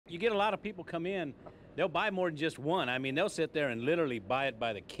You get a lot of people come in, they'll buy more than just one. I mean, they'll sit there and literally buy it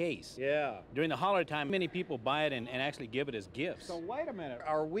by the case. Yeah. During the holiday time, many people buy it and actually give it as gifts. So wait a minute,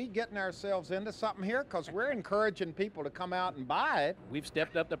 are we getting ourselves into something here? Because we're encouraging people to come out and buy it. We've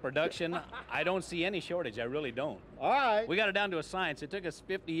stepped up the production. I don't see any shortage, I really don't. All right. We got it down to a science. It took us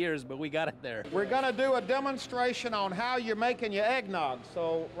 50 years, but we got it there. We're going to do a demonstration on how you're making your eggnog.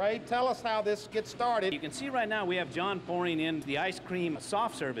 So, Ray, tell us how this gets started. You can see right now we have John pouring in the ice cream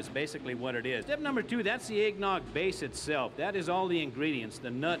soft serve is basically what it is. Step number 2, that's the eggnog base itself. That is all the ingredients, the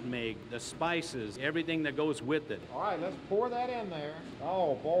nutmeg, the spices, everything that goes with it. All right, let's pour that in there.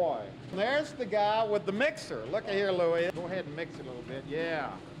 Oh, boy. There's the guy with the mixer. Look at here, Louis. Go ahead and mix it a little bit. Yeah.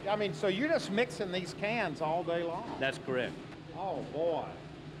 I mean, so you're just mixing these cans all day long. That's correct. Oh, boy.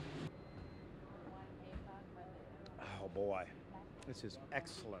 Oh, boy. This is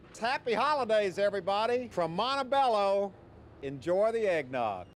excellent. Happy holidays, everybody. From Montebello, enjoy the eggnog.